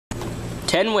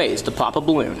10 ways to pop a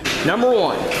balloon. Number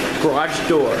 1, garage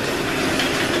door.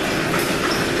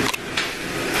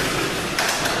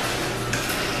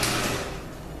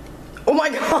 Oh my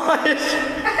gosh!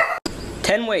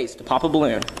 10 ways to pop a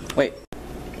balloon. Wait.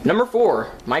 Number 4,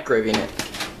 microwaving it.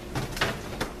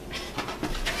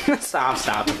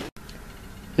 Stop.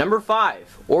 Number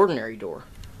 5, ordinary door.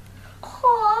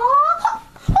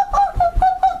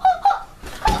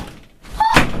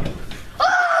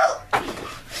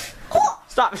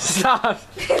 Stop.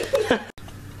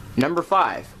 Number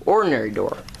 5, ordinary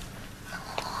door.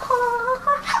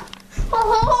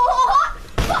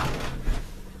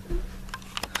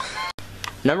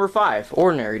 Number 5,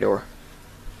 ordinary door.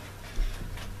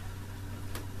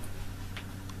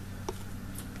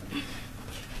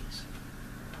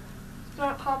 It's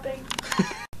not popping.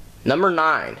 Number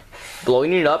 9,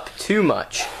 blowing it up too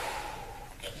much.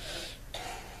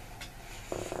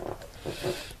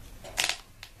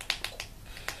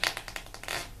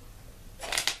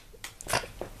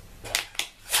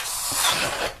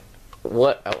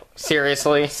 What? Oh,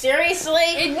 seriously? Seriously?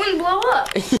 It wouldn't blow up.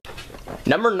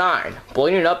 Number 9,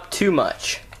 blowing it up too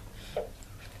much.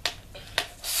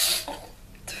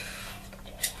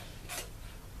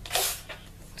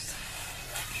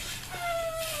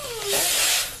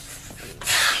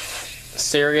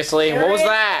 Seriously? What was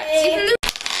that?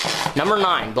 Number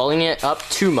 9, blowing it up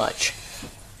too much.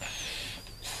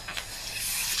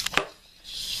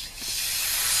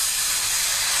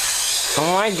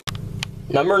 Oh my God.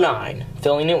 Number 9,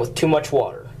 filling it with too much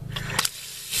water.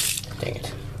 Dang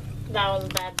it. That was a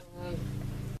bad balloon.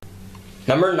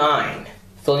 Number 9,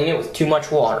 filling it with too much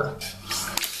water.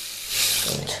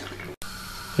 Dang it.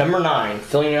 Number 9,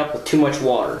 filling it up with too much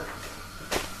water.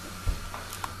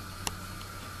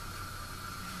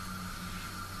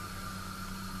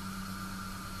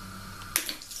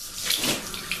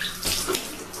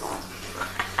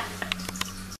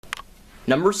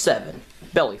 Number 7,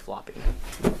 belly flopping.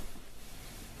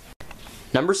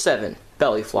 Number 7,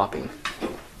 belly flopping.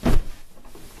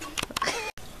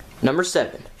 Number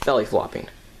 7, belly flopping.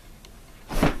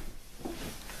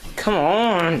 Come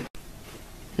on.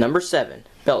 Number 7,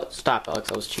 belly. Stop, Alex.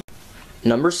 That was cheap.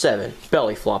 Number 7,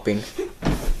 belly flopping.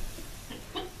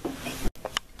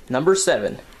 Number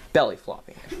 7, belly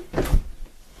flopping.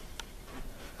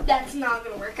 That's not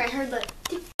gonna work. I heard that.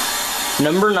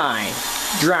 Number 9,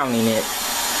 drowning it.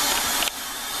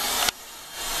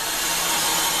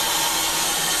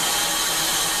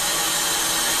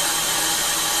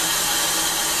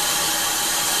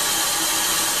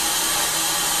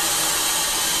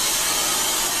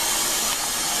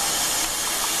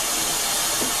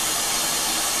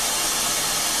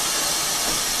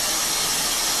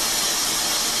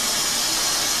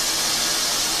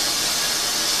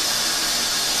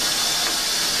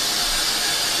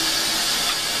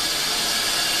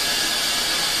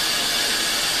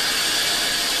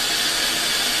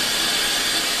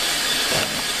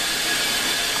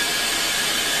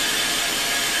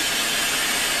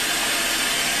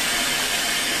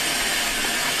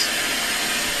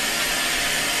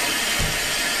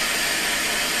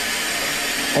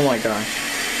 Oh my gosh.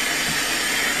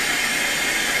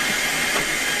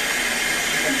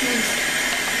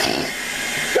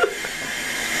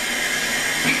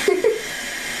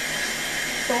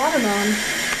 The watermelon.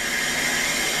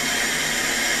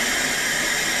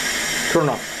 Turn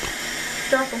off.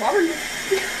 Turn off the watermelon.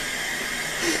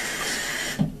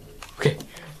 Okay,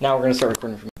 now we're gonna start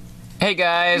recording from. Hey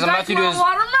guys, I'm about to do this.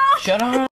 Watermelon? Shut up.